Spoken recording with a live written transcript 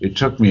it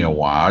took me a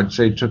while. I'd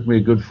say it took me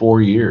a good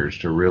 4 years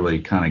to really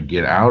kind of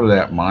get out of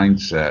that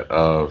mindset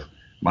of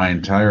my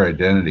entire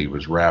identity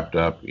was wrapped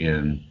up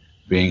in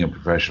being a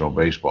professional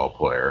baseball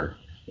player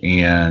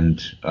and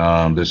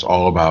this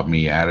all about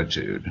me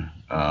attitude,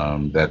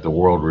 that the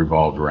world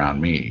revolved around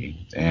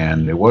me.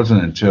 And it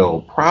wasn't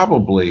until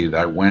probably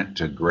that I went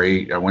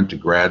to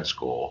grad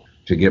school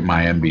to get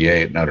my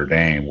MBA at Notre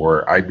Dame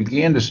where I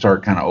began to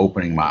start kind of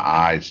opening my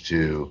eyes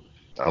to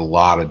a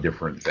lot of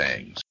different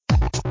things.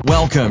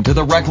 Welcome to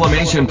the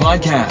Reclamation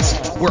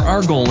Podcast, where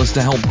our goal is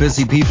to help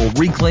busy people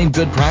reclaim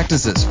good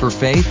practices for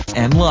faith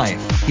and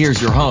life.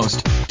 Here's your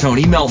host,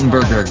 Tony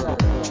Meltenberger.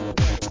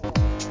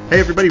 Hey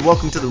everybody,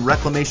 welcome to the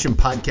Reclamation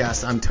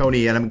Podcast. I'm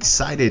Tony and I'm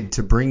excited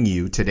to bring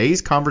you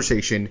today's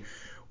conversation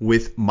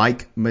with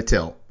Mike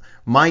Mattil.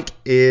 Mike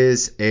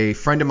is a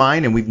friend of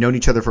mine and we've known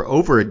each other for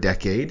over a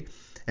decade.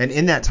 And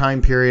in that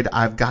time period,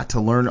 I've got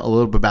to learn a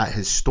little bit about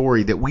his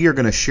story that we are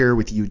going to share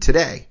with you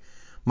today.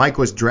 Mike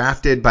was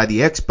drafted by the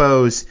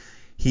Expos.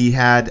 He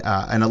had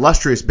an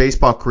illustrious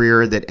baseball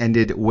career that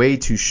ended way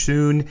too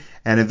soon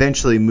and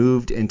eventually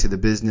moved into the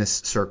business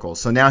circle.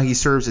 So now he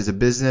serves as a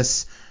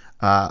business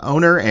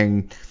owner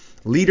and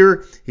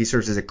leader. He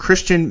serves as a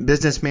Christian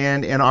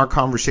businessman. In our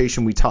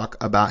conversation, we talk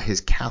about his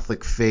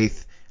Catholic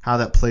faith, how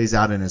that plays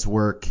out in his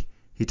work.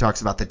 He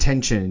talks about the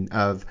tension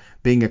of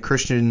being a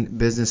Christian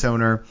business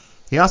owner.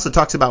 He also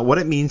talks about what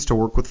it means to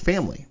work with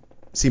family.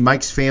 See,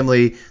 Mike's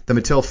family, the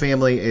Mattil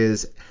family,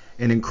 is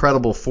an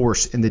incredible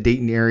force in the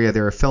Dayton area.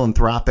 They're a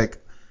philanthropic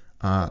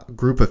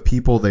group of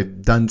people.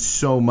 They've done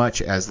so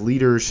much as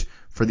leaders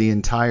for the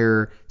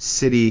entire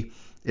city.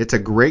 It's a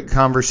great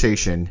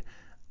conversation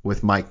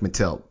with Mike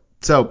Mattil.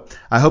 So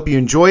I hope you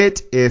enjoy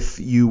it. If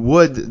you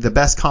would, the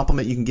best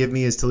compliment you can give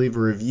me is to leave a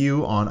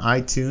review on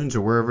iTunes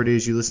or wherever it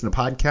is you listen to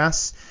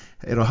podcasts.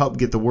 It'll help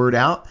get the word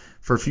out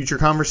for future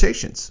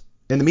conversations.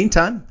 In the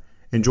meantime,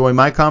 enjoy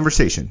my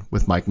conversation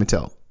with Mike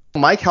Mattil.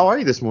 Mike, how are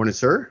you this morning,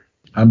 sir?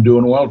 I'm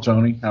doing well,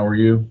 Tony. How are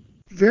you?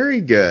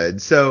 Very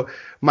good. So,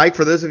 Mike,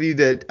 for those of you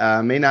that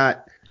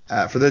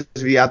for those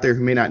of you out there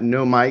who may not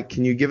know Mike,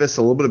 can you give us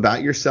a little bit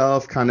about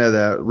yourself, kind of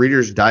the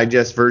Reader's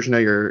Digest version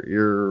of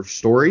your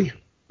story?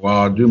 Well,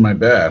 I'll do my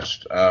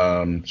best.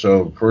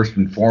 So first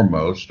and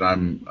foremost,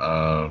 I'm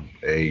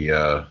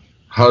a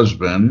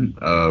husband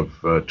of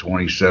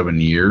 27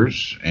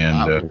 years, and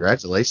wow,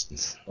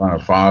 congratulations. I'm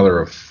a father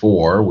of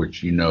four,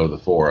 which you know the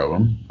four of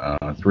them.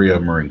 Three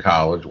of them are in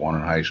college, one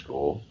in high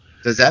school.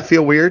 Does that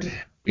feel weird?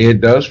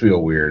 It does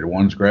feel weird.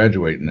 One's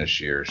graduating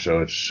this year, so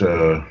it's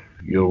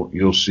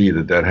you'll see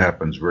that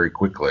happens very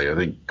quickly. I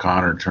think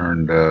Connor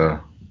turned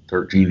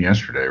 13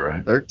 yesterday,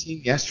 right?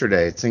 13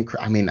 yesterday. It's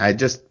it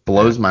just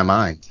blows my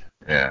mind.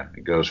 Yeah,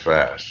 it goes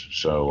fast.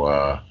 So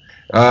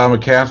I'm a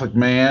Catholic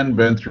man,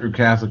 been through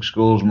Catholic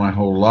schools my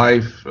whole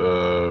life,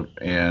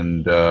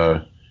 and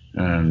proud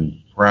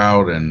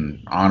and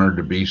honored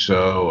to be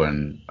so,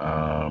 and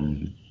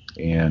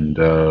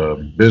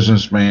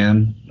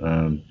businessman.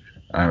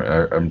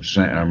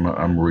 I'm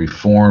a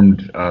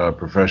reformed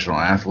professional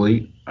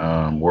athlete,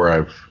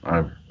 where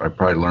I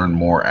probably learned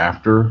more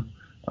after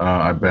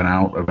I've been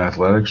out of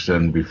athletics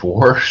than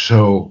before.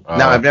 So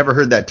now I've never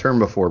heard that term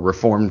before.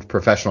 Reformed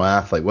professional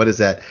athlete. What is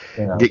that?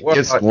 Yeah.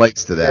 Give some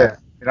legs to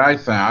that. Yeah. I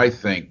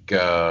think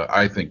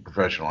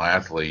professional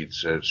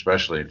athletes,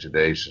 especially in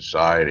today's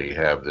society,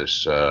 have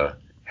this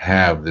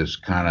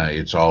kind of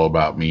it's all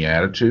about me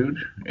attitude,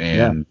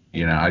 and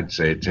I'd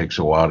say it takes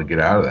a while to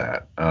get out of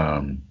that,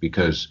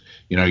 because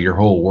your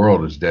whole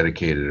world is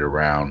dedicated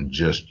around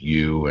just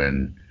you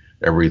and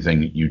everything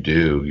that you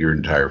do. Your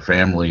entire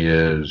family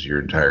is, your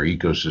entire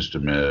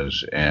ecosystem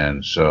is,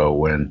 and so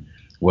when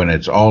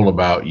it's all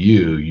about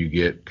you, you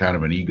get kind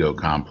of an ego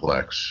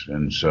complex.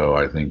 And so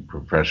I think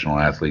professional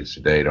athletes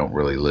today don't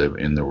really live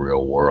in the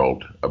real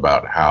world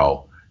about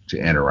how to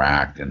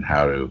interact and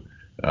how to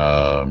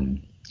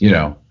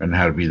and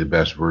how to be the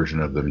best version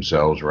of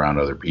themselves around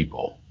other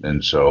people.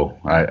 And so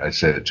I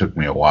said it took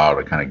me a while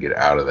to kind of get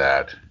out of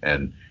that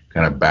and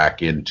kind of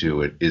back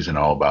into it isn't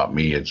all about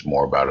me, it's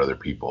more about other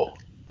people.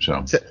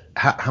 So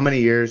how many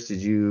years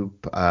did you,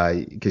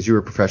 because you were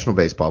a professional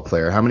baseball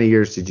player, how many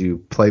years did you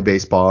play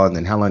baseball, and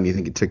then how long do you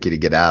think it took you to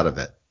get out of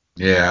it?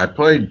 Yeah, I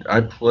played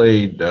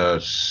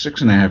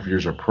 6.5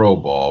 years of pro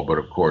ball, but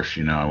of course,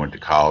 I went to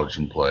college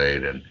and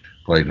played in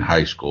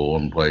high school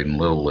and played in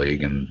Little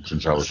League. And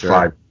since I was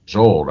 5 years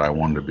old, I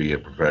wanted to be a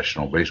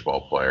professional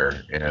baseball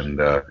player.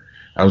 And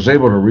I was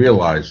able to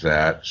realize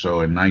that. So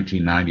in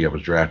 1990, I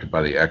was drafted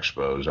by the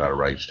Expos out of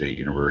Wright State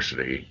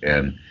University,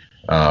 and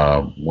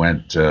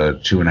went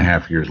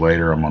 2.5 years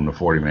later. I'm on the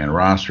 40-man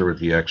roster with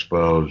the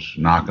Expos,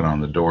 knocking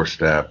on the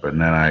doorstep, and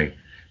then I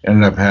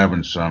ended up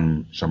having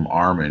some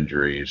arm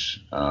injuries.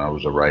 I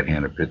was a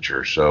right-handed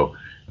pitcher, so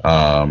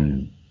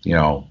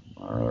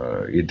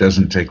it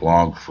doesn't take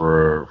long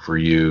for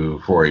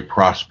a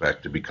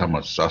prospect to become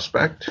a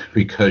suspect,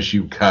 because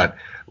you've got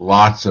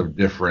lots of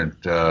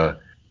different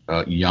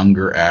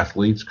younger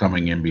athletes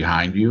coming in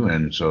behind you,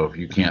 and so if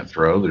you can't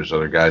throw, there's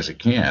other guys that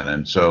can.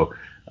 And so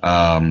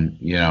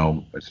You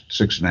know,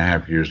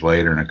 6.5 years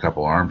later and a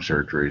couple arm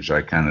surgeries,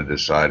 I kind of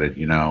decided,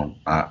 you know,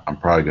 I'm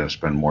probably going to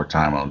spend more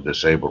time on the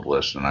disabled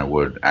list than I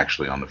would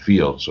actually on the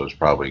field. So it's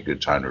probably a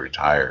good time to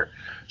retire.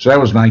 So that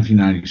was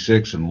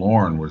 1996, and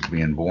Lauren was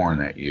being born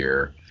that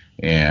year.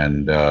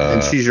 And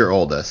she's your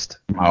oldest.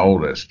 My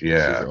oldest, She's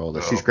yeah. your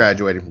oldest. She's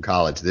graduating from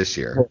college this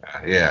year.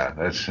 Yeah,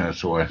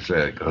 that's what I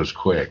said. It goes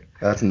quick.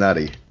 That's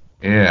nutty.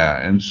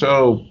 Yeah, and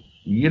so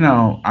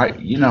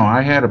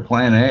I had a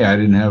plan A. I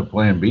didn't have a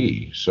plan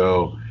B.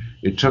 So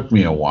it took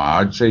me a while.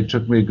 I'd say it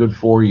took me a good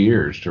 4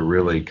 years to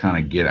really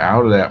kind of get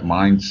out of that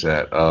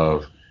mindset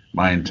of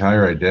my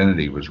entire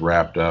identity was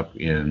wrapped up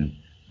in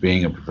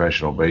being a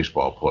professional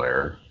baseball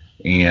player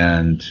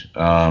and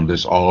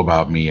this all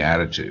about me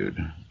attitude,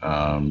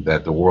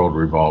 that the world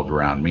revolved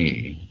around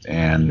me.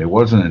 And it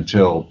wasn't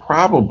until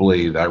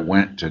probably that I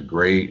went to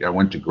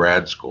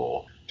grad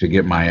school to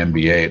get my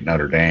MBA at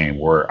Notre Dame,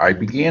 where I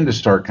began to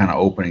start kind of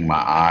opening my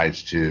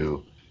eyes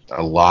to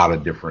a lot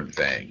of different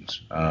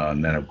things.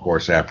 And then, of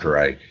course, after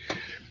I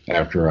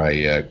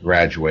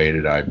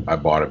graduated, I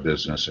bought a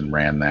business and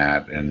ran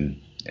that,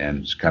 and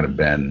it's kind of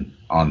been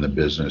on the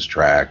business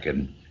track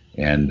and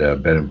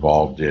been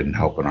involved in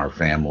helping our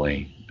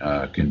family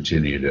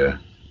continue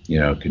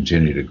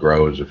to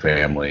grow as a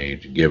family,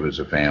 to give as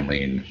a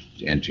family,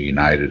 and to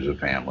unite as a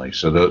family.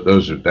 So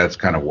that's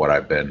kind of what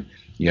I've been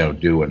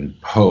doing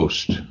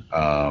post.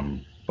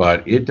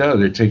 But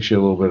it takes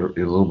you a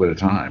little bit of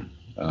time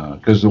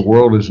because the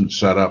world isn't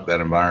set up,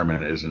 that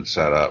environment isn't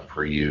set up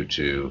for you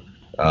to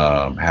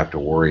have to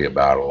worry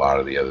about a lot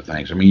of the other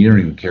things. I mean, you don't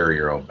even carry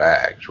your own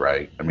bags,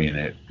 right? I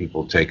mean,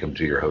 people take them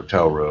to your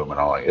hotel room and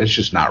all. It's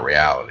just not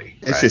reality.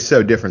 It's right? just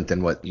so different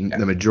than what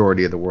the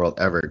majority of the world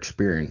ever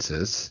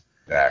experiences.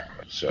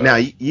 Exactly. So now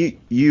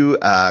you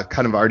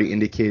kind of already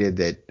indicated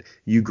that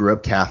you grew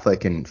up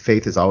Catholic and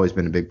faith has always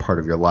been a big part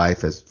of your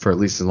life, for at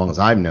least as long as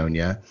I've known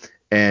you.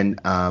 And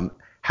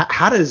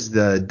how does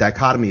the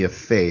dichotomy of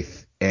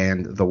faith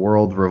and the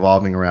world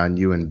revolving around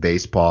you and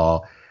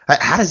baseball,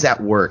 how does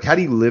that work? How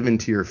do you live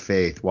into your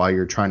faith while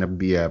you're trying to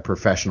be a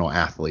professional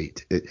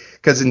athlete?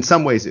 Because in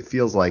some ways it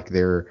feels like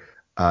they're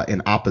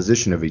in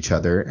opposition of each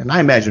other. And I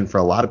imagine for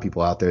a lot of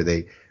people out there,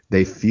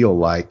 they feel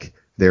like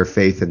their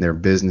faith and their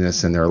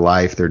business and their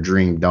life, their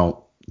dream don't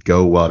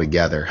go well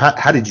together.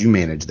 How did you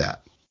manage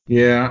that?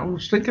 Yeah, I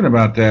was thinking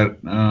about that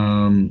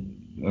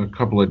a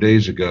couple of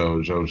days ago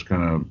as I was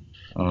kind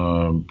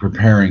of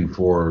preparing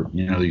for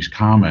these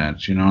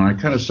comments. And I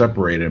kind of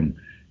separate them.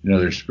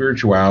 There's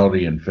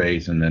spirituality and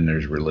faith, and then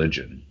there's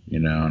religion.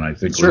 And I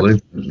think Sure.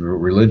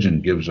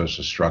 religion gives us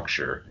a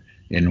structure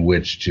in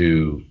which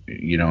to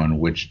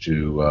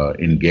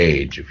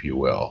engage, if you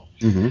will.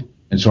 Mm-hmm.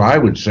 And so I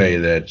would say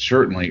that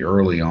certainly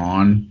early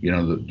on,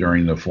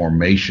 during the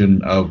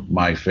formation of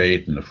my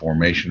faith and the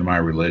formation of my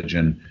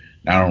religion,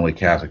 not only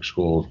Catholic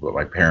schools, but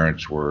my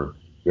parents were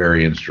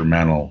very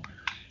instrumental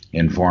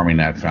in forming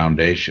that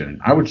foundation.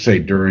 I would say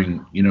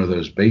during,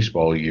 those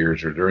baseball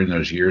years or during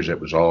those years that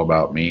was all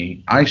about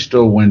me, I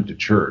still went to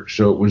church.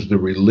 So it was the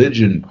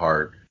religion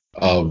part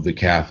of the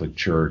Catholic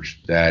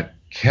Church that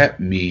kept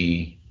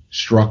me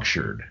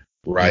structured,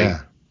 right?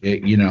 Yeah.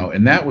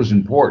 And that was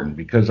important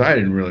because I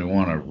didn't really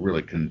want to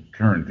really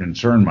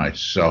concern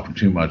myself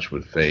too much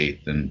with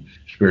faith and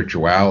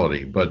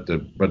spirituality, but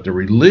the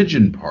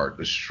religion part,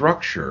 the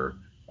structure,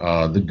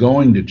 the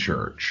going to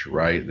church,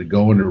 right, the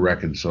going to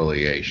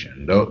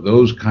reconciliation,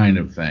 those kind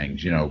of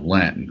things,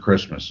 Lent and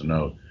Christmas, and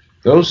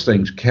those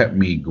things kept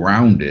me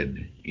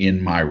grounded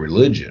in my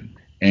religion.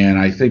 And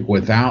I think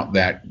without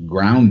that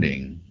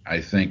grounding,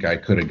 I think I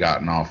could have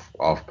gotten off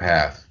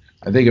path.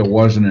 I think it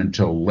wasn't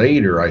until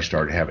later I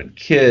started having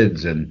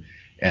kids and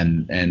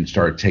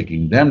started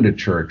taking them to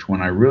church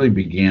when I really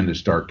began to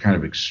start kind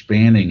of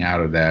expanding out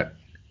of that,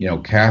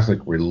 Catholic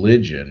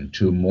religion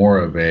to more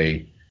of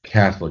a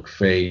Catholic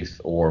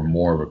faith or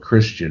more of a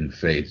Christian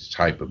faith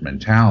type of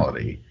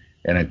mentality.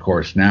 And of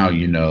course, now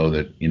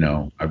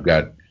that, I've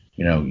got,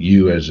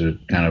 you as a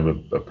kind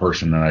of a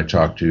person that I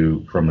talk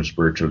to from a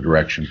spiritual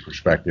direction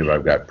perspective.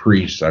 I've got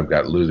priests, I've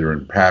got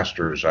Lutheran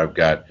pastors, I've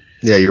got.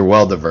 Yeah, you're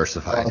well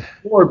diversified.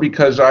 More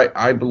because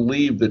I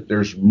believe that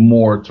there's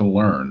more to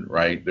learn,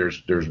 right?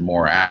 There's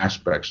more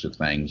aspects to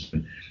things,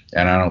 and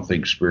I don't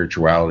think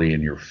spirituality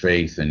and your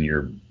faith and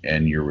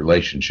your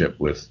relationship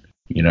with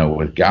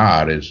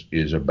God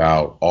is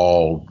about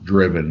all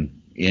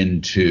driven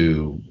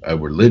into a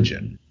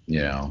religion.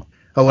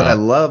 Oh, what I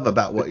love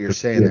about what you're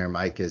saying there,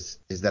 Mike, is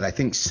that I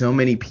think so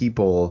many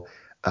people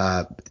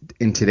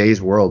in today's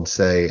world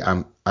say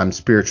I'm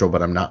spiritual,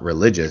 but I'm not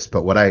religious.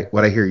 But what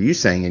I hear you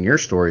saying in your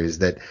story is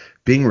that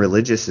being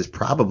religious is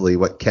probably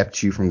what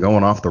kept you from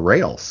going off the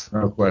rails.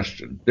 No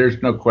question.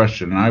 There's no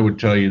question. And I would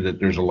tell you that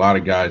there's a lot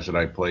of guys that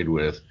I played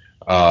with,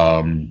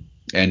 and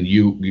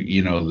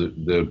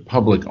the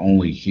public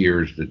only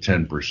hears the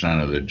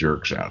 10% of the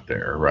jerks out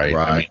there, right?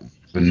 Right. I mean,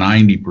 the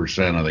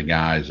 90% of the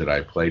guys that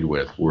I played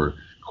with were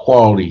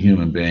quality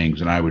human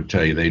beings, and I would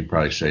tell you they'd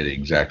probably say the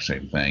exact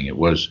same thing. It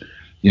was,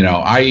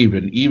 I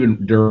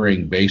even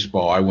during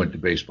baseball, I went to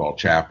baseball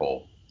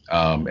chapel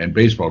And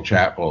Baseball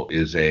Chapel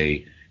is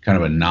a kind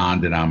of a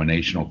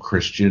non-denominational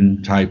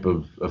Christian type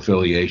of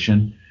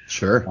affiliation.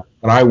 Sure.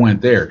 But I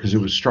went there because it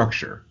was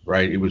structure,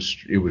 right? It was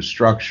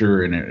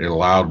structure, and it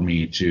allowed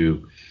me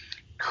to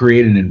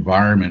create an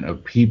environment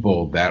of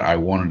people that I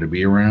wanted to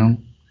be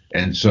around.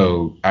 And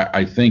so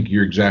I think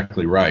you're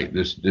exactly right.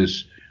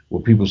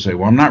 Well, people say,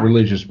 well, I'm not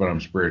religious, but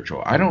I'm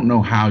spiritual. I don't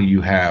know how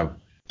you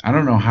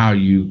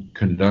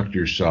conduct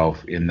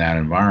yourself in that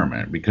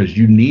environment, because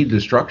you need the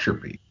structure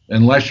piece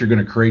unless you're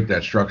going to create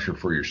that structure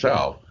for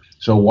yourself.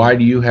 So why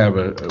do you have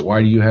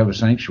a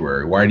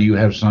sanctuary? Why do you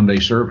have Sunday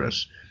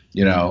service,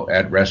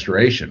 at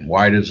Restoration?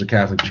 Why does the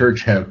Catholic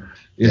Church have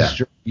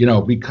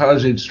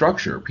because it's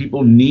structure.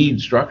 People need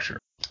structure.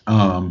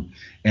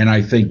 And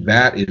I think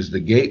that is the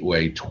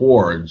gateway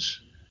towards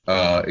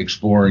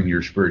exploring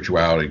your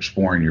spirituality,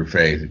 exploring your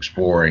faith,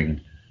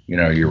 exploring,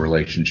 your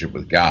relationship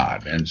with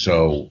God. And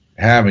so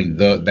having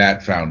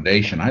that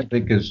foundation, I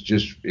think, is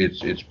just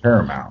it's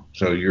paramount.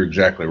 So you're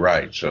exactly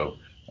right. So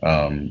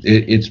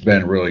it's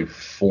been really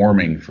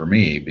forming for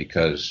me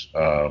because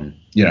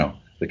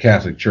the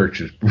Catholic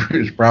Church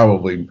is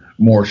probably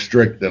more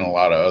strict than a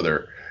lot of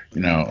other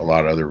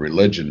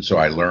religions. So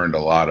I learned a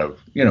lot of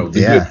the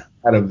good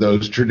out of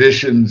those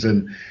traditions,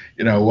 and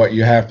what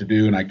you have to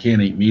do, and I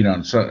can't eat meat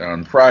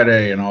on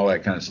Friday and all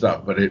that kind of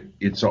stuff. But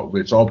it's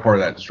all part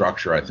of that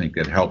structure, I think,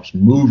 that helps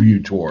move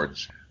you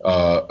towards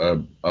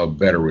a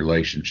better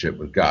relationship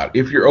with God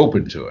if you're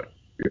open to it.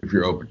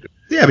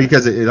 Yeah,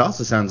 because it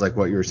also sounds like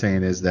what you were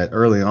saying is that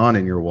early on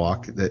in your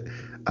walk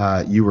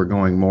that you were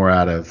going more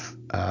out of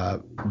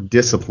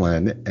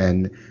discipline,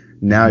 and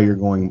now you're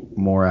going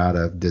more out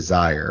of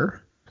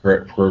desire.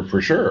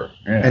 For sure.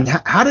 Yeah. And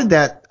how did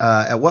that?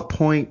 At what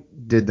point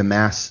did the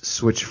Mass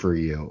switch for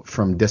you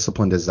from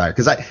discipline to desire?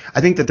 Because I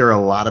think that there are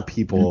a lot of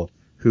people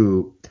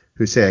who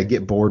say, I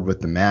get bored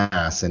with the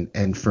Mass,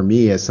 and for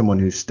me, as someone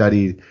who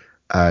studied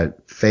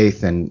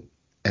faith and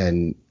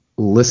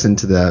listened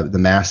to the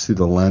Mass through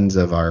the lens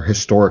of our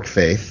historic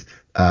faith,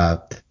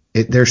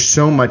 there's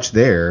so much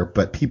there,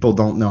 but people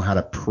don't know how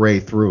to pray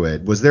through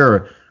it. Was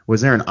there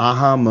an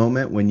aha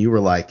moment when you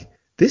were like,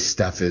 this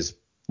stuff is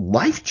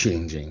life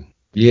changing?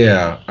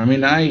 Yeah, I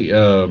mean,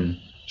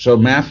 so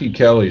Matthew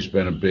Kelly's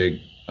been a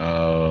big,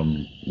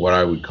 what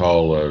I would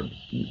call a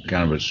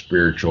kind of a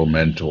spiritual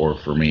mentor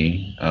for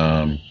me.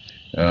 I'm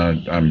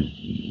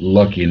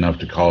lucky enough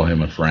to call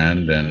him a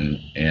friend,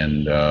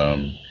 and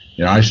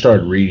I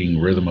started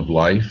reading Rhythm of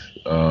Life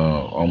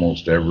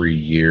almost every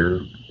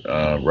year,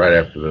 right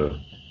after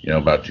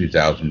about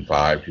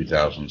 2005,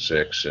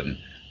 2006,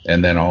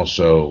 and then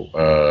also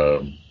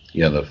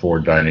the Four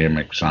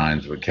Dynamic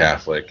Signs of a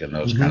Catholic and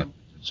those kind of.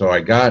 So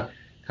I got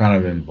kind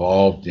of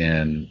involved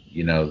in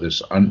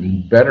this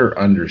better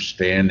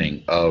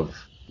understanding of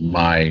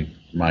my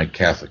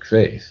Catholic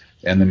faith.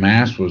 And the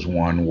Mass was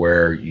one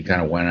where you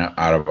kind of went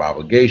out of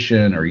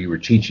obligation, or you were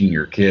teaching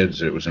your kids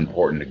that it was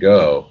important to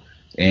go.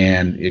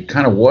 And it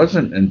kind of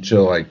wasn't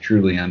until I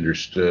truly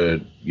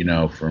understood,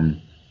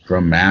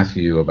 from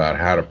Matthew about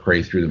how to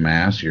pray through the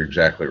Mass. You're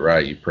exactly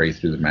right. You pray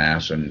through the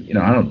Mass, and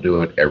I don't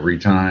do it every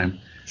time.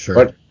 Sure.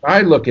 But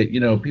I look at,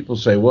 people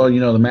say, well,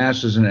 the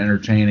Mass isn't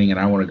entertaining, and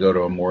I want to go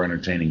to a more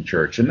entertaining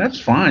church. And that's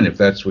fine if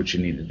that's what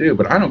you need to do.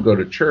 But I don't go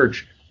to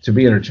church to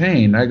be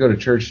entertained. I go to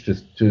church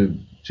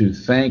to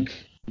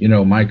thank,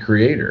 my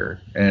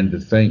Creator, and to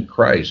thank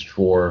Christ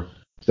for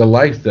the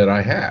life that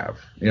I have.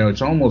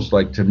 It's almost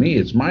like, to me,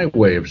 it's my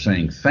way of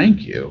saying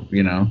thank you. I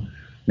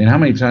mean, how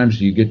many times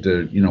do you get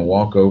to,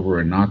 walk over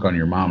and knock on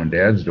your mom and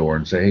dad's door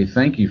and say, hey,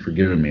 thank you for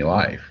giving me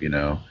life,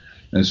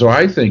 And so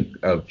I think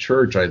of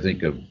church, I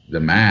think of the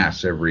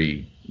Mass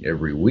every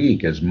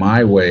week as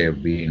my way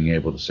of being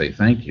able to say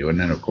thank you. And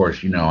then, of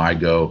course, I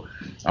go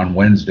on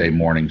Wednesday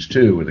mornings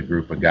too with a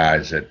group of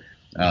guys that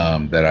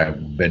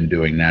I've been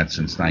doing that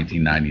since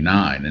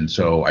 1999. And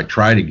so I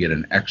try to get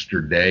an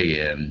extra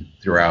day in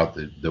throughout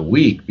the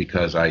week,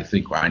 because I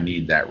think I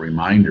need that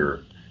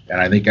reminder. And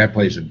I think that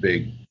plays a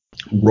big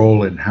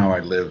role in how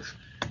I live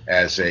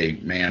as a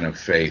man of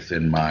faith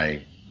in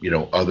my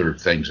other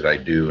things that I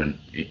do, and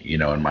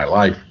in my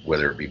life,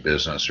 whether it be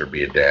business or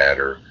be a dad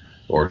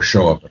or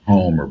show up at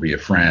home or be a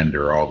friend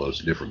or all those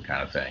different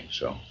kind of things.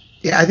 So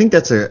yeah, I think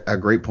that's a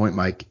great point,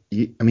 Mike.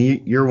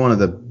 You're one of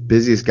the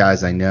busiest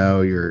guys I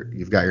know.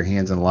 You've got your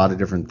hands on a lot of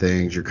different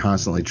things. You're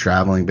constantly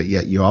traveling, but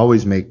yet you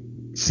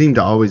seem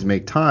to always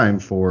make time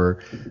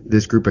for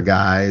this group of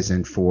guys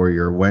and for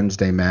your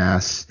Wednesday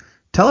Mass.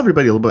 Tell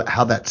everybody a little bit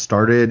how that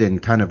started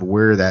and kind of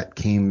where that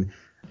came,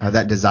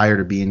 that desire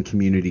to be in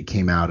community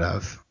came out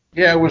of.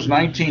 Yeah, it was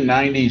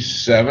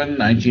 1997,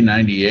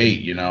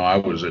 1998. I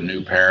was a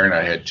new parent.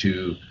 I had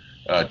two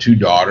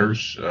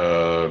daughters.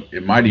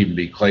 It might even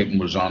be Clayton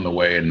was on the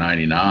way in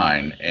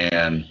 99.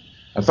 And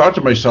I thought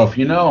to myself,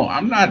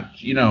 I'm not,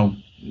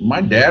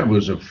 my dad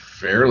was a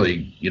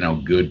fairly,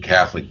 good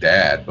Catholic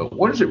dad, but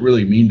what does it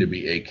really mean to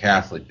be a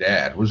Catholic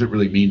dad? What does it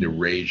really mean to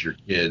raise your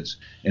kids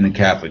in a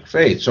Catholic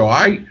faith? So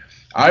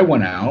I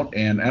went out,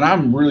 and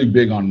I'm really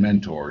big on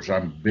mentors.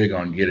 I'm big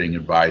on getting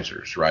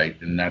advisors, right?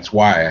 And that's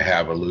why I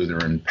have a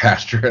Lutheran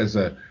pastor as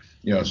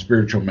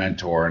spiritual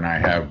mentor, and I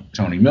have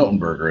Tony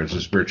Miltenberger as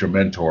a spiritual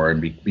mentor,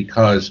 and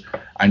because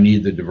I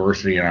need the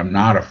diversity, and I'm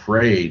not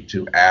afraid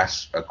to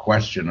ask a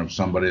question of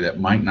somebody that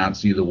might not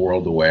see the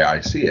world the way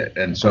I see it.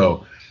 And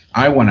so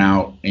I went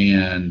out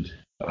and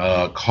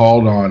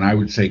called on, I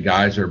would say,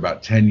 guys that are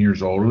about 10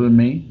 years older than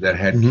me that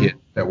had kids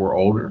that were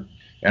older.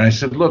 And I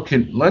said, look,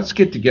 let's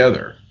get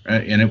together.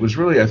 And it was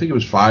really, I think it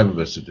was 5 of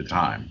us at the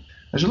time.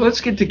 I said,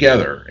 let's get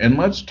together and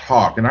let's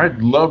talk. And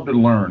I'd love to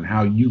learn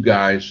how you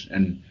guys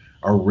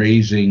are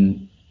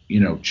raising,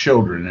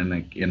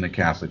 children in the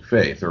Catholic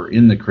faith or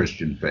in the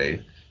Christian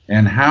faith,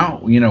 and how,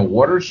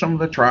 what are some of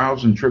the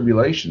trials and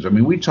tribulations? I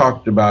mean, we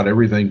talked about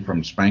everything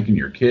from spanking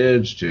your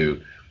kids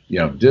to,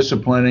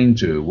 disciplining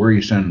to where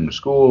you send them to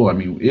school. I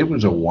mean, it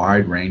was a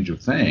wide range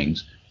of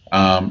things.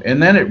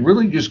 And then it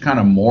really just kind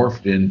of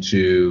morphed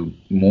into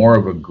more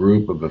of a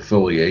group of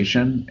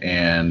affiliation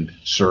and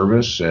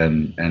service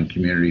and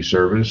community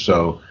service.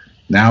 So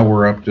now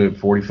we're up to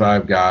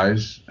 45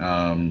 guys.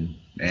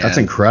 That's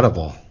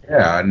incredible.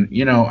 Yeah,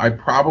 and I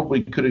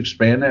probably could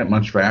expand that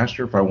much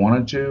faster if I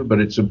wanted to, but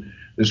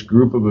this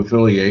group of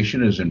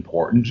affiliation is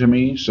important to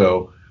me.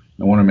 So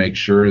I want to make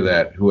sure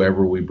that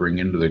whoever we bring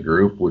into the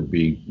group would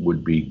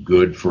be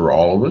good for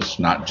all of us,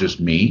 not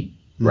just me,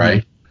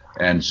 right?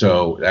 And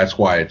so that's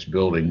why it's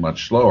building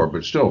much slower,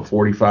 but still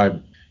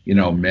 45,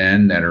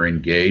 men that are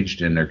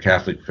engaged in their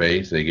Catholic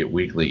faith. They get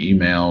weekly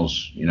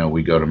emails.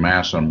 We go to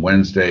Mass on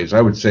Wednesdays.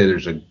 I would say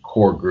there's a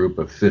core group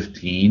of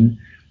 15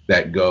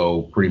 that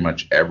go pretty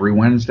much every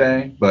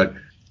Wednesday. But,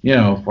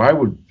 if I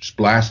would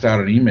blast out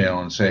an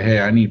email and say,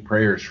 hey, I need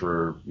prayers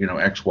for,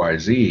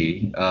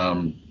 XYZ,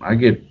 I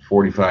get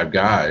 45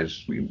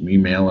 guys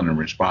emailing and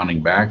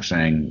responding back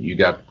saying, you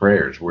got the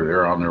prayers, where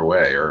they're on their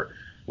way, or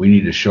we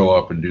need to show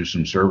up and do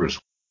some service.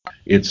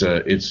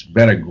 It's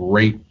been a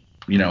great,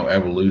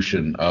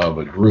 evolution of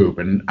a group.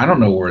 And I don't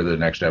know where the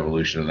next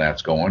evolution of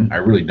that's going. I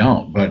really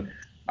don't. But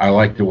I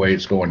like the way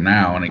it's going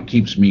now, and it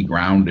keeps me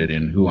grounded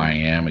in who I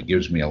am. It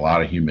gives me a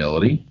lot of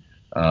humility,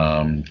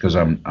 because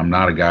I'm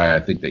not a guy, I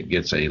think, that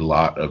gets a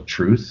lot of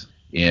truth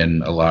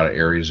in a lot of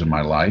areas of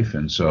my life.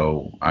 And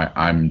so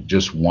I'm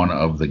just one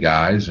of the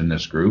guys in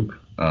this group.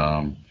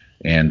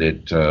 And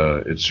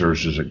it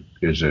serves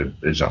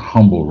as a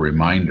humble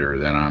reminder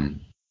that I'm,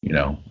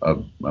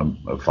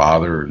 a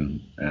father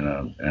and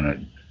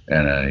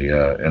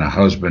a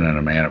husband and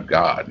a man of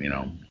God,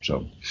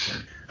 So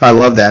I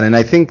love that, and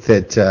I think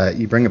that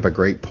you bring up a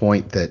great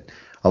point that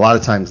a lot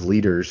of times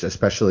leaders,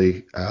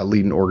 especially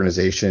leading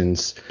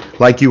organizations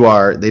like you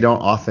are, they don't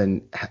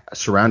often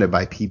surrounded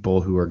by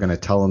people who are going to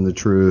tell them the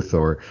truth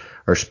or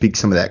speak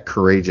some of that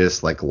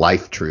courageous, like,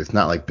 life truth,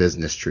 not like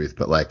business truth,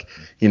 but like,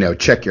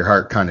 check your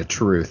heart kind of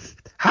truth.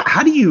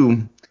 How do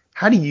you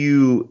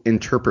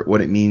interpret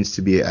what it means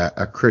to be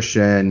a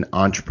Christian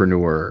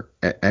entrepreneur,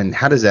 and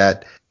how does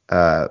that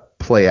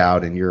play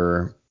out in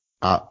your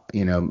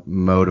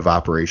mode of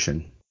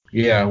operation?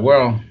 Yeah,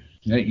 well,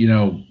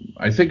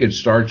 I think it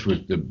starts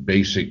with the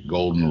basic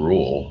golden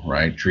rule,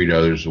 right? Treat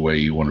others the way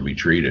you want to be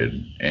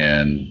treated.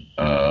 And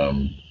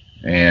I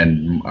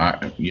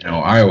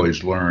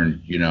always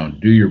learn,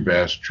 do your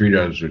best, treat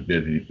others with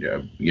dignity,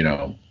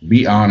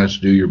 be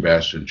honest, do your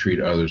best, and treat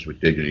others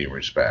with dignity and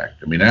respect.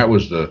 I mean, that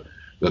was the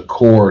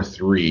core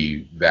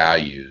 3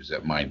 values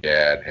that my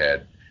dad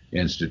had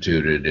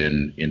instituted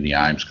in the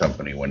Imes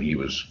company when he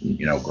was,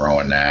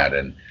 growing that.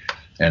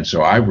 And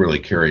so I've really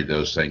carried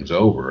those things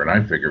over. And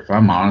I figure if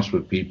I'm honest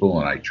with people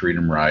and I treat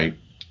them right,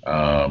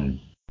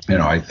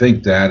 I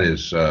think that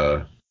is,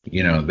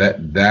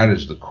 that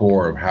is the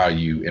core of how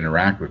you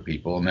interact with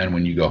people. And then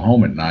when you go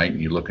home at night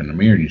and you look in the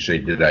mirror and you say,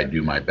 did I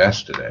do my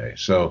best today?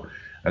 So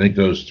I think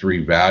those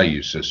 3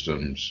 value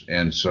systems.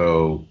 And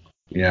so,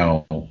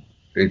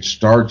 it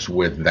starts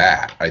with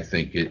that. I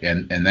think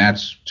and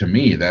that's, to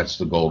me, that's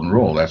the golden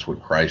rule. That's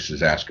what Christ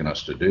is asking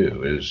us to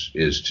do,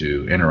 is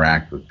to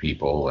interact with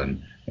people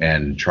and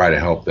try to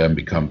help them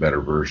become better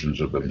versions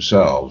of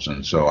themselves.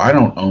 And so I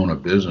don't own a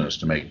business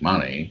to make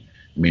money.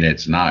 I mean,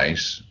 it's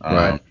nice.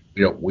 Right.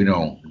 We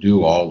don't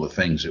do all the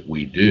things that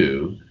we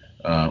do.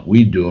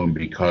 We do them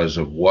because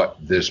of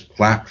what this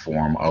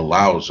platform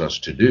allows us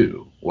to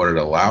do. What it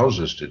allows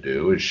us to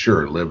do is,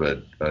 sure, live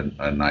a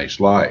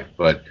nice life,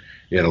 but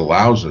it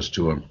allows us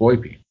to employ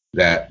people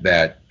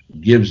that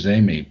gives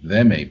them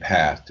a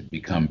path to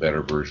become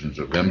better versions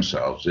of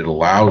themselves. It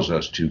allows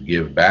us to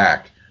give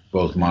back,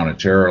 both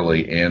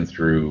monetarily and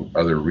through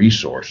other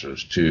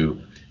resources,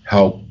 to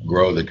help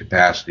grow the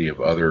capacity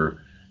of other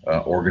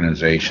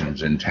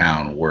organizations in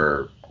town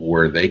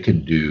where they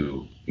can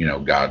do,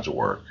 God's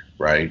work,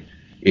 right?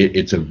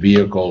 It's a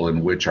vehicle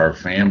in which our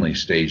family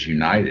stays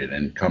united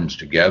and comes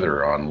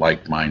together on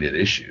like-minded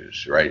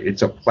issues, right?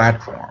 It's a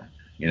platform,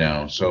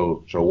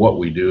 so what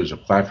we do is a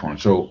platform.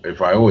 So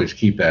if I always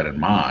keep that in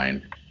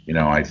mind,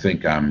 I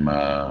think I'm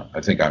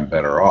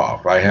better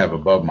off. I have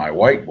above my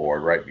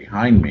whiteboard right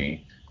behind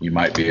me, you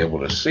might be able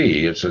to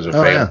see, it says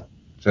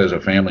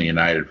a family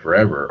united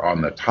forever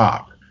on the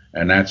top.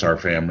 And that's our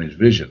family's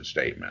vision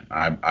statement.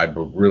 I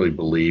really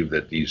believe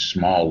that these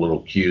small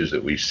little cues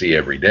that we see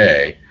every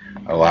day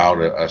allow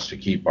us to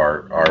keep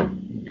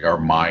our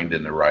mind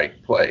in the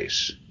right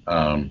place.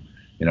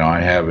 I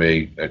have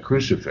a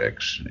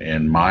crucifix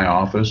in my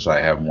office.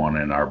 I have one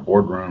in our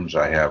boardrooms.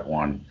 I have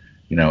one,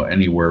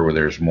 anywhere where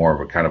there's more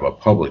of a kind of a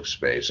public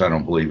space. I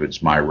don't believe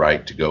it's my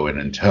right to go in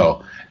and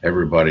tell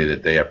everybody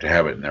that they have to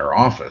have it in their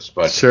office.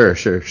 But sure.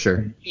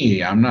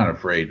 Me, I'm not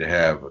afraid to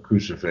have a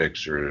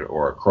crucifix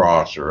or a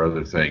cross or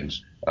other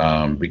things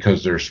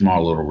because they're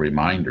small little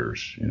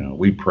reminders.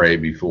 We pray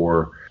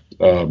before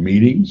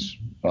meetings.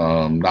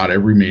 Not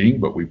every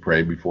meeting, but we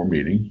pray before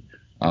meeting.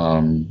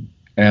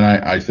 And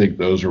I think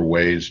those are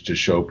ways to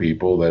show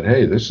people that,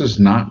 hey, this is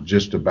not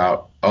just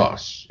about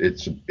us.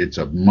 It's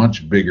a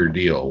much bigger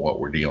deal what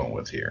we're dealing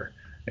with here,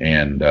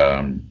 and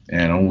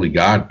only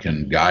God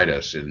can guide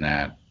us in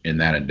that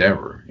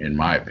endeavor, in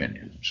my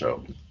opinion.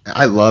 So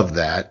I love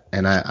that,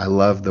 and I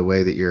love the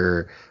way that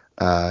you're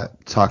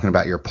talking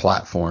about your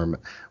platform.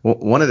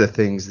 One of the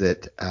things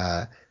that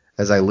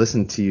as I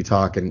listen to you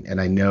talk,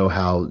 and I know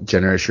how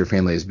generous your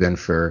family has been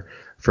for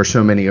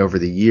so many over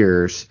the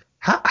years.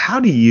 How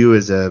do you,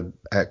 as a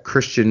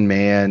Christian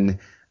man,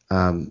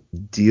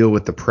 deal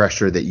with the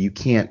pressure that you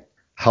can't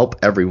help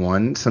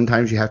everyone?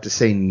 Sometimes you have to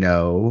say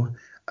no.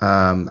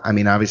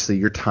 Obviously,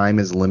 your time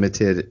is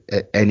limited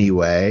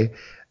anyway.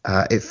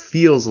 It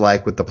feels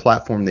like with the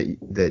platform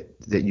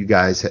that you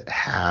guys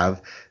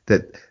have,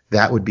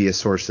 that would be a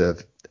source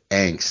of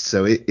angst.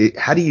 So,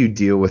 how do you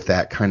deal with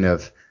that kind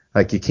of,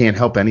 like, you can't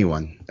help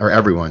anyone or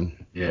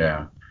everyone?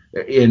 Yeah,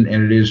 and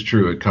it is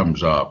true. It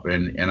comes up,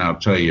 and I'll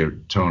tell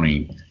you,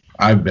 Tony,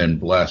 I've been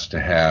blessed to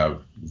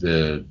have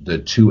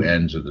the two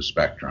ends of the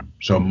spectrum.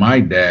 So my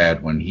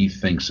dad, when he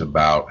thinks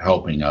about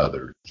helping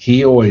others,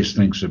 he always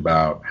thinks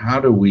about how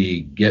do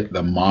we get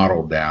the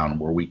model down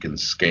where we can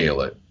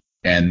scale it,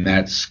 and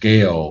that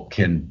scale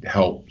can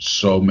help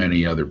so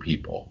many other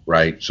people,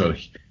 right? So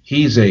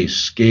he's a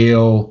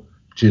scale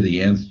to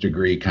the nth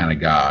degree kind of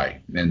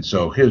guy, and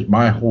so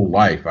my whole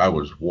life I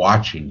was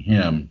watching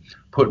him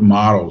put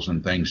models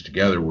and things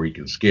together where he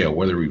can scale,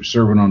 whether he was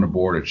serving on the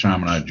board at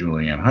Chaminade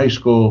Julienne High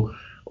School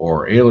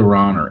or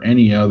Aileron or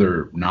any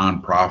other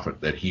nonprofit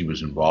that he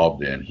was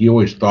involved in. He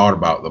always thought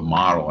about the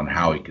model and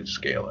how he could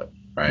scale it,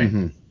 right?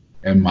 Mm-hmm.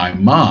 And my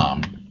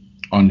mom,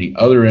 on the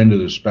other end of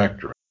the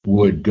spectrum,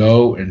 would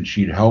go and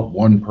she'd help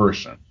one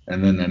person.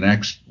 And then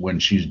when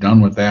she's done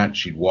with that,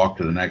 she'd walk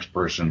to the next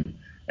person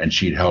and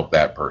she'd help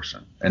that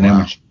person. And then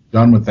when she's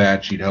done with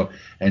that, she'd help.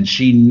 And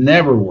she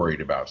never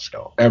worried about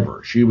skill,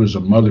 ever. She was a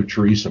Mother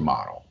Teresa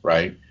model,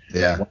 right?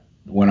 Yeah.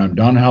 When I'm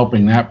done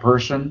helping that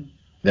person,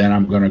 then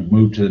I'm going to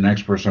move to the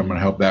next person. I'm going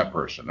to help that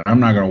person. And I'm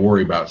not going to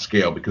worry about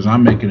scale because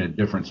I'm making a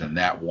difference in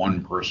that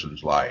one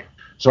person's life.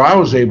 So I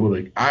was able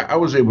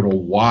to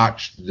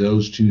watch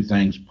those two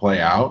things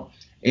play out,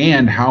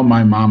 and how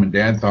my mom and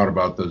dad thought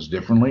about those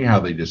differently, how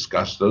they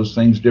discussed those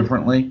things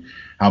differently,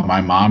 how my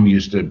mom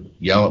used to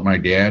yell at my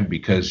dad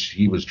because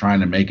he was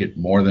trying to make it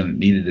more than it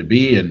needed to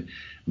be, and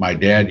my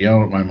dad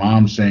yelled at my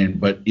mom saying,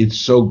 but it's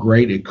so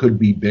great, it could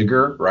be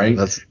bigger, right?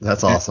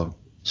 That's awesome.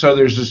 So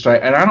there's this,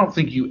 and I don't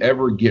think you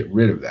ever get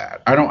rid of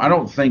that. I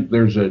don't think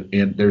there's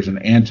an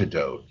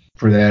antidote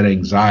for that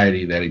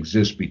anxiety that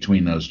exists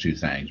between those two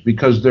things,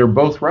 because they're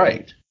both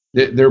right.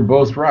 They're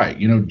both right.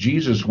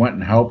 Jesus went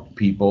and helped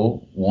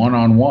people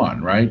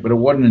one-on-one, right? But it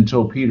wasn't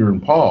until Peter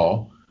and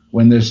Paul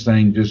when this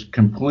thing just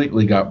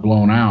completely got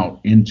blown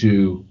out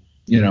into,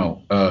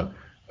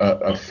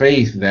 a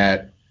faith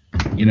that,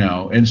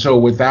 and so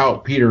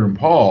without Peter and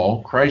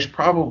Paul, Christ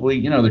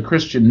probably, the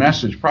Christian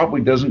message probably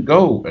doesn't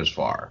go as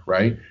far,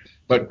 right?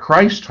 But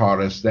Christ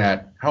taught us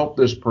that help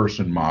this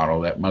person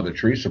model, that Mother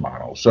Teresa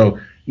model. So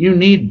you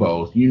need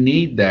both. You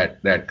need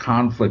that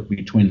conflict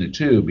between the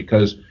two,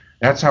 because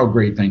that's how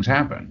great things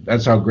happen.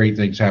 That's how great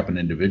things happen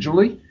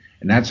individually,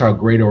 and that's how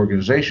great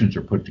organizations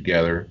are put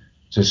together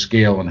to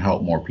scale and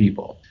help more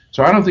people.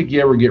 So I don't think you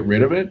ever get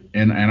rid of it,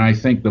 and I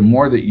think the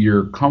more that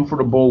you're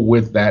comfortable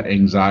with that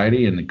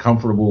anxiety and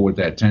comfortable with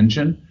that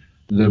tension,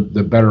 the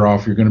better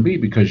off you're going to be,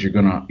 because you're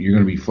going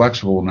to be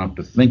flexible enough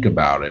to think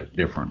about it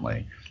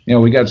differently.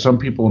 We got some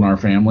people in our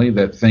family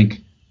that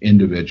think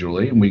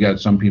individually, and we got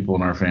some people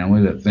in our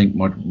family that think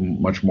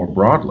much more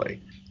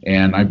broadly.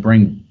 And I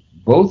bring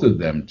both of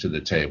them to the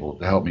table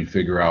to help me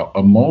figure out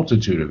a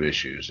multitude of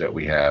issues that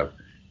we have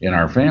in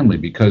our family,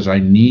 because I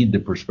need the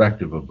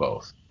perspective of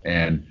both.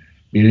 And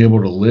being able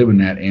to live in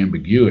that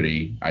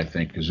ambiguity, I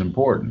think, is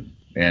important.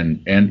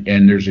 And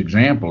there's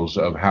examples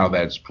of how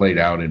that's played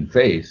out in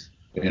faith,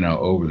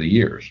 over the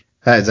years.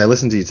 As I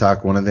listen to you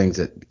talk, one of the things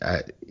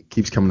that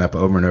keeps coming up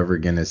over and over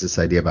again is this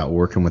idea about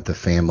working with the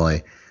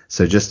family.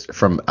 So just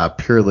from a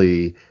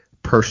purely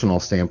personal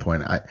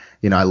standpoint,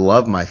 I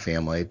love my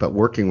family, but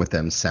working with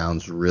them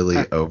sounds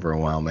really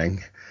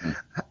overwhelming.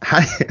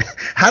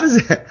 How does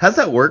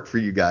that work for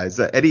you guys?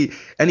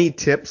 Any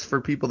tips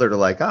for people that are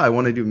like, I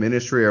want to do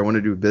ministry, or I want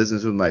to do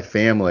business with my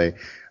family?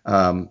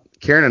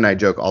 Karen and I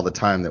joke all the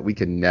time that we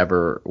could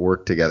never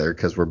work together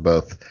because we're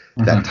both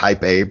that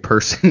type A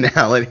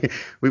personality.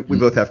 We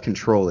both have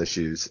control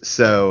issues.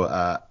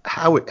 So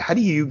how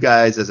do you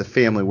guys as a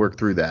family work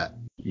through that?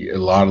 A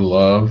lot of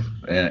love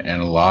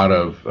and a lot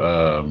of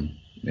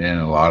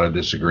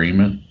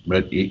disagreement.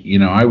 But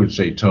I would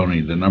say,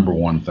 Tony, the number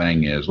one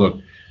thing is, look,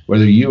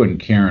 whether you and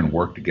Karen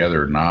work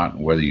together or not,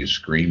 whether you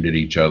screamed at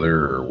each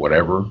other or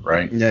whatever,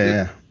 right?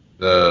 Yeah.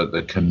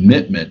 The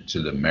commitment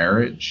to the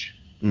marriage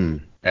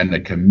and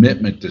the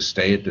commitment to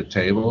stay at the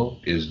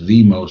table is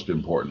the most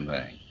important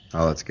thing.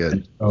 Oh, that's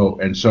good.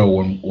 And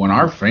so when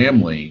our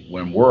family,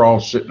 when we're all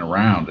sitting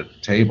around at the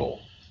table,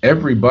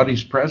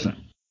 everybody's present.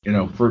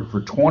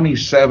 For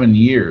 27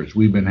 years,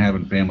 we've been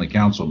having family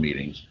council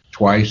meetings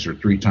twice or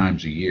three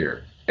times a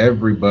year.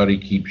 Everybody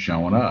keeps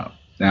showing up.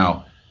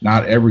 Now,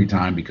 not every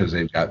time because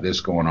they've got this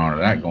going on or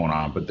that going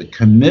on, but the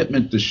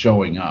commitment to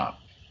showing up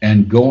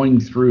and going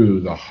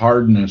through the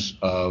hardness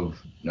of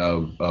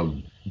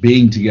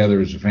being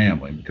together as a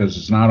family, because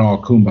it's not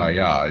all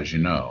kumbaya, as you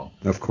know.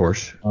 Of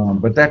course.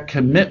 But that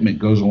commitment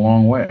goes a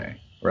long way,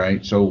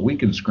 right? So we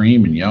can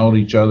scream and yell at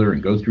each other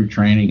and go through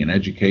training and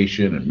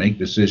education and make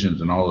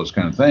decisions and all those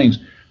kind of things.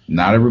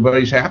 Not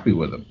everybody's happy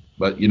with them.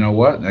 But you know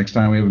what? Next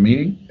time we have a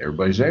meeting,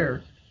 everybody's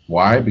there.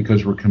 Why?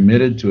 Because we're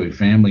committed to a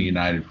family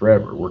united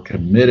forever. We're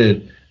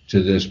committed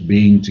to this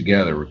being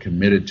together. We're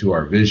committed to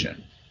our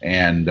vision.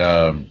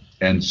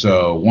 And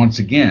so once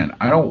again,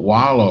 I don't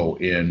wallow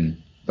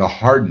in the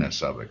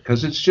hardness of it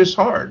because it's just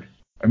hard.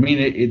 I mean,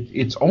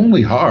 it's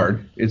only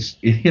hard.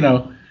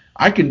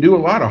 I can do a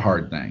lot of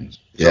hard things.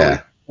 So Yeah.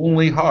 it's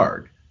only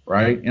hard,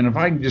 right? And if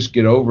I can just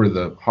get over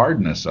the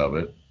hardness of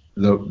it,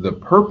 the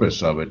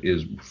purpose of it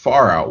is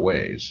far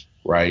outweighs,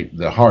 right,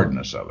 the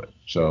hardness of it.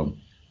 So,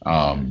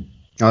 oh,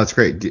 that's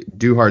great.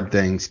 Do hard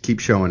things. Keep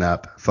showing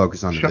up.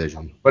 Focus on the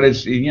vision. But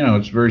it's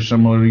very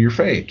similar to your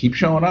faith. Keep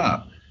showing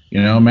up.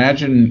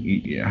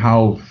 Imagine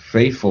how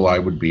faithful I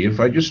would be if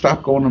I just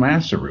stopped going to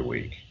mass every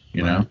week.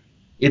 Right.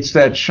 It's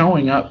that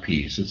showing up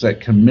piece. It's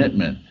that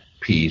commitment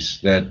piece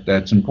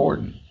that's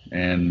important.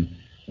 And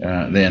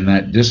then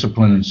that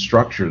discipline and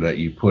structure that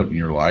you put in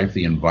your life,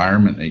 the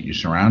environment that you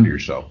surround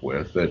yourself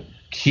with, that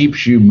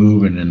keeps you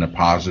moving in a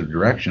positive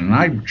direction. And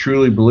I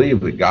truly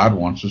believe that God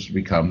wants us to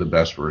become the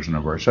best version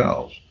of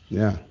ourselves.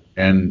 Yeah.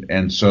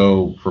 And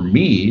so for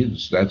me,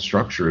 that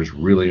structure is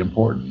really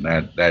important.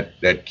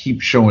 That keep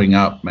showing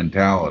up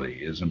mentality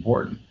is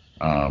important.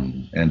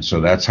 And so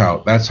that's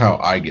how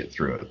I get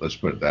through it. Let's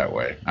put it that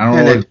way. I don't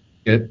always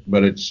get it,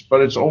 but it's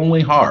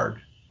only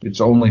hard. It's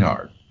only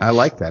hard. I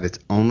like that. It's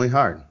only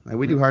hard. Like,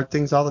 we do hard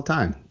things all the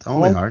time. It's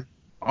only hard.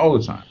 All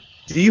the time.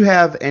 Do you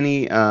have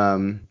any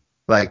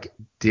like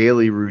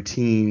daily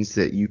routines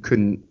that you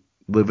couldn't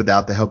live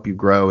without to help you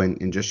grow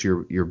and just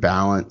your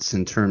balance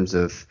in terms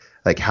of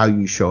like how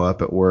you show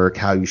up at work,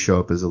 how you show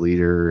up as a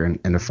leader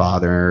and a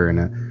father and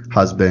a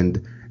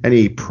husband?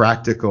 Any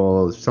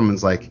practical, if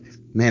someone's like,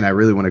 man, I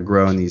really want to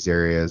grow in these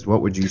areas,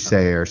 what would you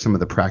say are some of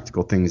the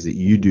practical things that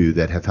you do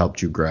that have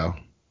helped you grow?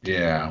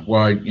 Yeah.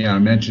 Well, I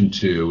mentioned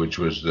two, which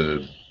was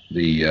the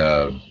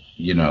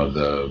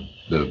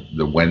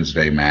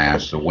Wednesday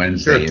mass, the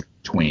Wednesday in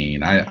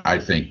between. I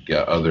think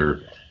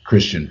other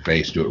Christian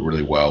faiths do it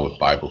really well with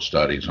Bible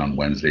studies on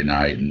Wednesday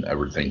night and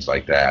other things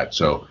like that.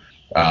 So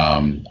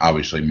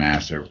obviously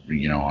mass,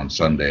 on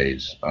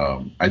Sundays.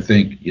 I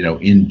think,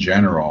 in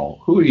general,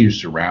 who are you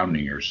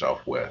surrounding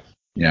yourself with?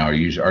 Are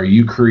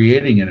you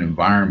creating an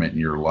environment in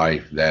your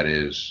life that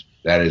is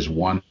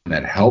one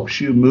that helps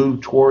you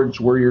move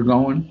towards where you're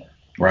going,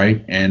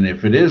 right? And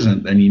if it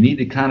isn't, then you need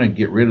to kind of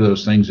get rid of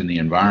those things in the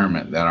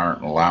environment that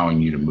aren't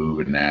allowing you to move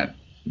in that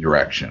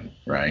direction,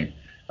 right?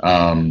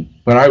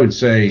 But I would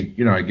say,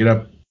 I get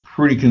up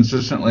pretty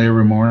consistently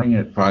every morning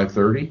at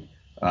 5:30.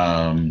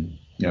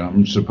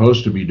 I'm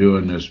supposed to be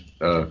doing this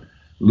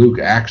Luke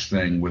Acts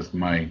thing with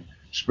my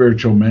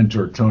spiritual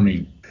mentor,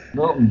 Tony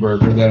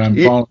Miltenberger, that I'm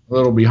falling a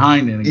little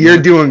behind in.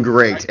 You're doing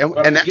great.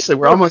 And actually,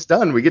 we're almost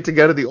done. We get to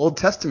go to the Old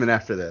Testament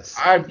after this.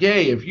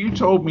 If you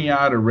told me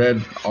I'd have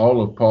read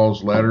all of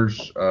Paul's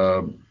letters,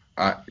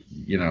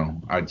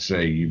 I'd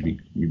say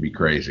you'd be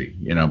crazy,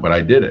 but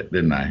I did it,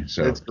 didn't I?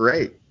 So that's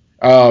great.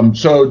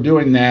 So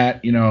doing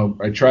that,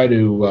 I try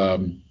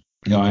to,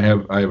 I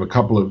have a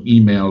couple of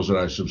emails that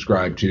I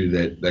subscribe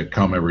to that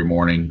come every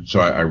morning.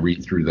 So I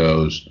read through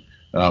those.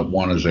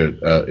 One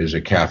is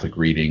a Catholic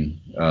reading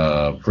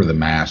for the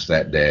Mass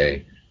that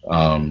day.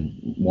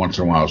 Once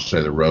in a while, I'll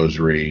say the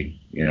Rosary.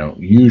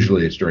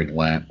 Usually it's during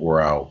Lent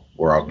where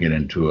I'll get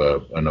into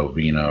a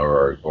novena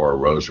or a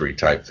Rosary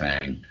type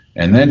thing,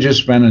 and then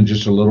just spending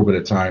just a little bit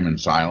of time in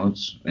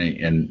silence.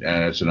 And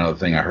that's another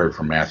thing I heard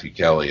from Matthew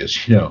Kelly is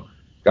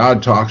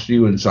God talks to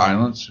you in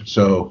silence,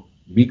 so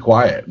be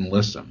quiet and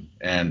listen.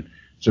 And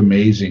it's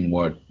amazing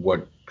what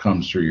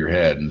comes through your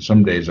head. And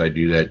some days I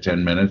do that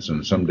 10 minutes,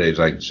 and some days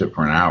I can sit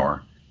for an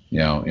hour,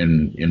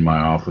 in my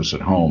office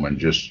at home and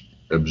just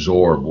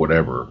absorb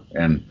whatever.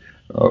 And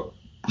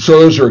so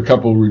those are a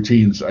couple of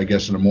routines, I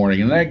guess, in the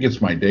morning, and that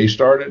gets my day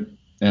started.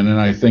 And then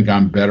I think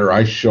I'm better.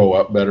 I show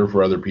up better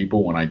for other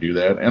people when I do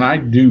that. And I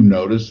do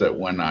notice that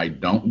when I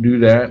don't do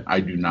that,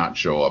 I do not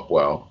show up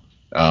well.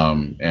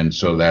 And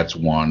so that's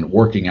one.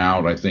 Working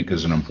out, I think,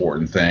 is an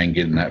important thing.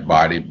 Getting that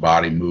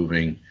body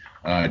moving.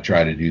 I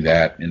try to do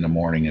that in the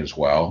morning as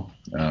well.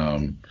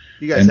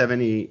 You guys have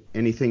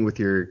anything with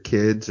your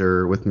kids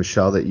or with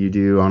Michelle that you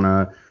do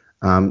on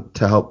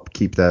to help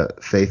keep the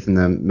faith in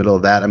the middle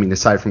of that? I mean,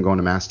 aside from going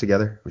to mass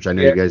together, which I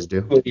know you guys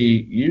do.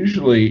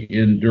 Usually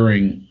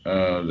during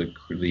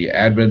the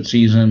Advent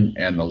season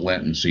and the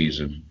Lenten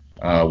season,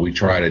 we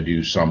try to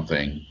do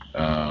something.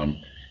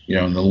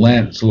 In the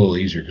Lent, it's a little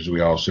easier because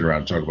we all sit around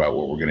and talk about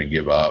what we're going to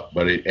give up,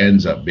 but it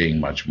ends up being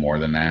much more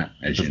than that,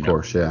 as you know. Of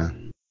course, yeah.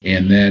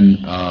 And then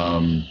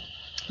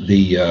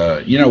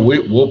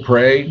we'll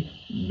pray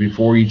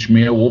before each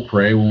meal. We'll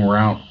pray when we're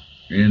out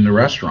in the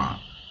restaurant,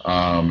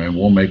 and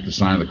we'll make the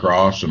sign of the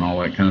cross and all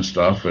that kind of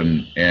stuff.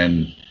 And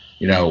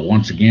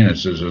once again,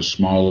 it's just a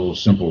small little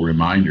simple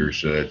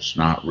reminders that it's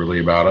not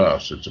really about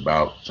us. It's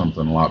about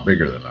something a lot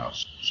bigger than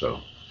us. So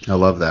I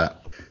love that.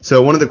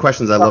 So one of the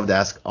questions I love to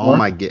ask all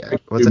my guests.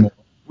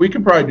 We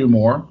could probably do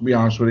more, to be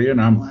honest with you,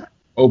 and I'm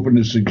open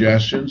to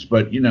suggestions.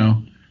 But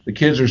the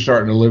kids are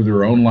starting to live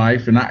their own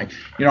life, and I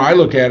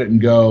look at it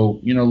and go,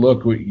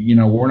 look,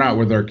 we're not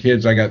with our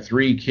kids. I got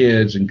 3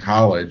 kids in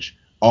college.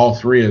 All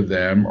 3 of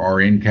them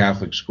are in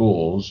Catholic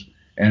schools,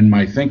 and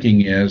my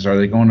thinking is, are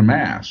they going to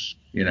mass?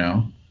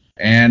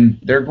 And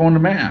they're going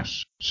to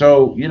mass.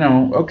 So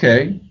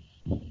okay.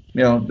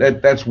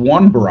 That's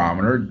one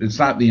barometer. It's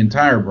not the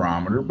entire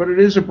barometer, but it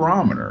is a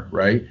barometer,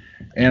 right?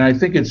 And I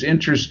think it's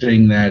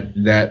interesting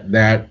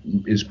that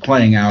is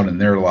playing out in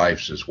their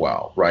lives as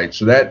well, right?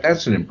 So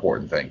that's an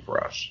important thing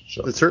for us.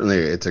 So it's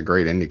a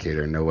great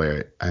indicator. No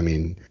way. I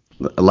mean,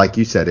 like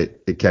you said,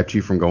 it kept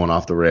you from going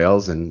off the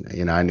rails,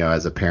 and I know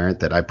as a parent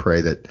that I pray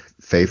that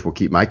faith will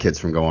keep my kids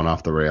from going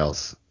off the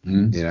rails.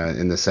 Mm-hmm.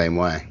 In the same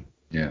way.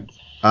 Yeah.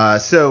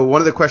 So one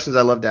of the questions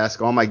I love to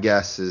ask all my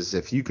guests is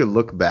if you could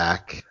look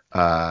back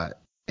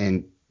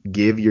and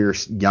give your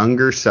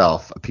younger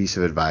self a piece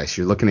of advice.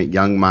 You're looking at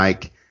young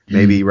Mike,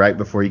 maybe right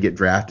before you get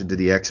drafted to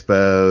the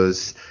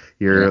Expos.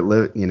 You're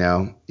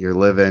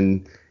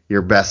living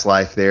your best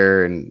life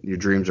there, and your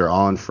dreams are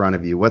all in front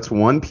of you. What's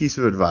one piece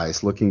of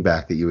advice looking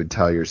back that you would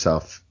tell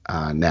yourself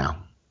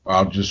now?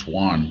 Well, just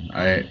one.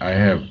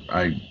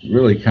 I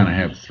really kind of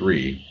have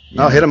 3.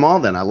 Hit them all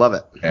then. I love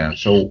it. Yeah.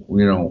 So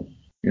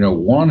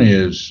one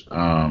is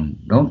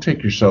don't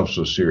take yourself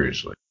so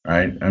seriously,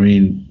 right? I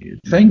mean,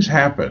 things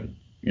happen.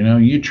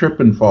 You trip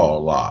and fall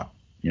a lot.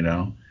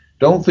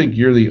 Don't think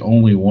you're the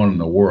only one in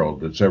the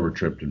world that's ever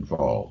tripped and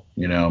fall.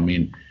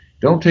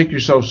 Don't take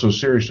yourself so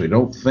seriously.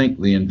 Don't think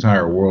the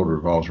entire world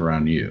revolves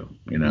around you.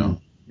 You're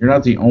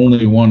not the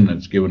only one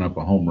that's given up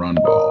a home run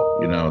ball.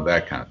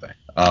 That kind of thing.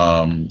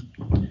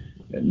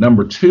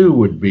 Number 2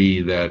 would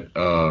be that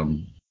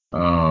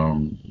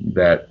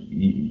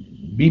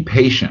be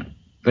patient.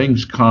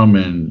 Things come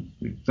in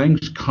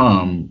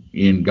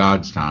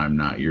God's time,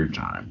 not your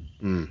time.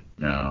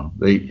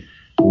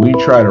 We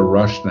try to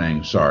rush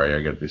things. Sorry,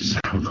 I got this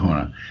stuff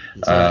going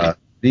on.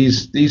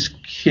 These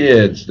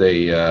kids,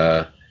 they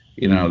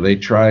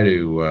try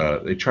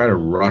to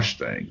rush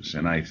things,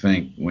 and I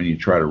think when you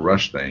try to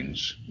rush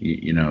things,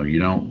 you don't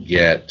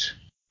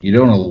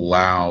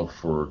allow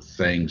for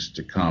things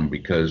to come,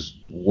 because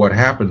what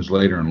happens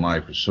later in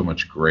life is so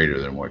much greater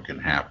than what can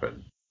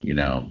happen, in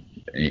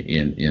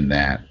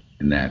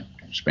that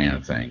span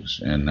of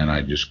things. And then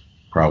I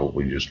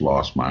probably just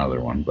lost my other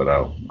one, but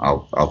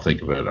I'll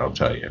think of it. I'll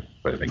tell you.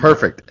 But I think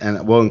perfect,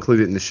 and we'll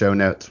include it in the show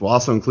notes. We'll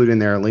also include in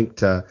there a link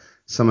to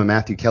some of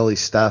Matthew Kelly's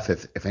stuff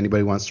if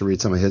anybody wants to read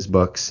some of his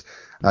books.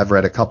 I've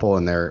read a couple,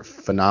 and they're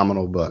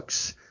phenomenal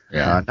books.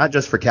 Yeah. Not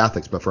just for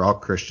Catholics, but for all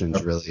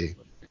Christians, really.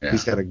 Yeah.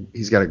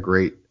 He's got a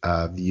great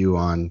view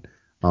on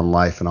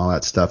life and all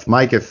that stuff.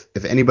 Mike, if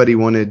anybody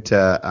wanted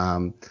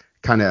to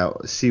kind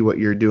of see what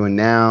you're doing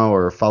now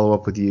or follow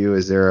up with you,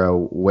 is there a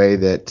way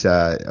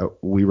that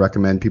we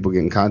recommend people get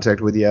in contact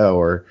with you?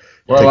 Or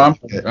I'm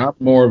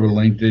more of a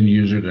LinkedIn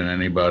user than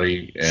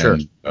anybody,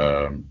 and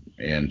sure.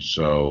 And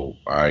so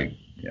I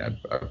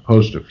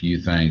post a few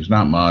things,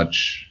 not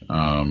much,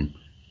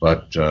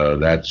 but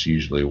that's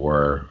usually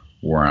where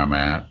I'm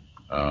at.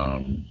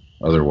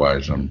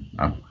 Otherwise, I'm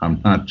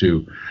not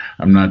too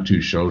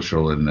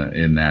social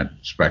in that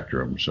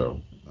spectrum. So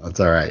that's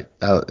all right.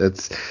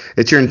 It's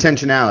your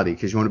intentionality,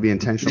 because you want to be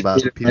intentional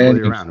about the people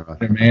you're around.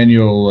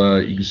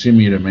 Emmanuel, you can see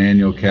me at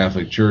Emmanuel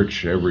Catholic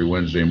Church every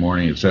Wednesday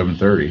morning at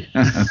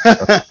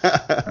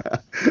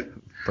 7:30.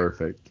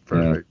 Perfect.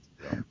 Yeah.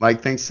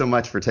 Mike, thanks so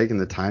much for taking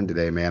the time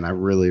today, man. I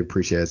really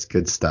appreciate it. It's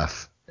good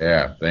stuff.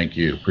 Yeah, thank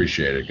you.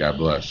 Appreciate it. God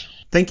bless.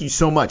 Thank you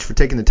so much for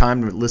taking the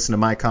time to listen to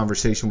my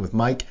conversation with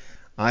Mike.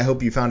 I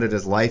hope you found it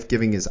as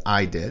life-giving as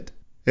I did.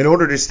 In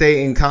order to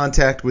stay in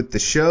contact with the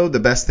show, the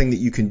best thing that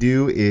you can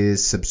do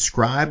is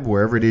subscribe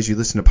wherever it is you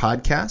listen to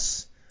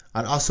podcasts.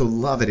 I'd also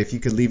love it if you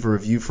could leave a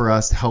review for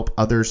us to help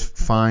others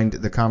find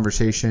the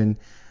conversation.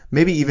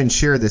 Maybe even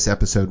share this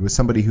episode with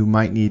somebody who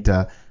might need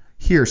to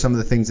hear some of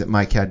the things that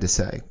Mike had to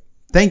say.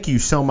 Thank you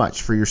so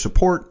much for your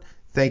support.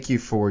 Thank you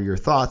for your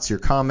thoughts, your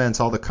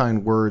comments, all the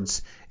kind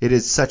words. It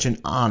is such an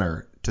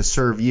honor to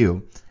serve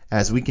you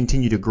as we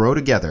continue to grow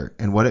together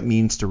in what it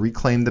means to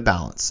reclaim the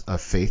balance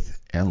of faith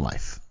and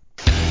life.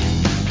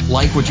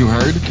 Like what you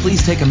heard?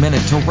 Please take a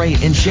minute to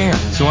rate and share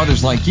so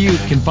others like you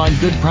can find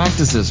good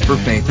practices for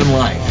faith and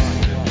life.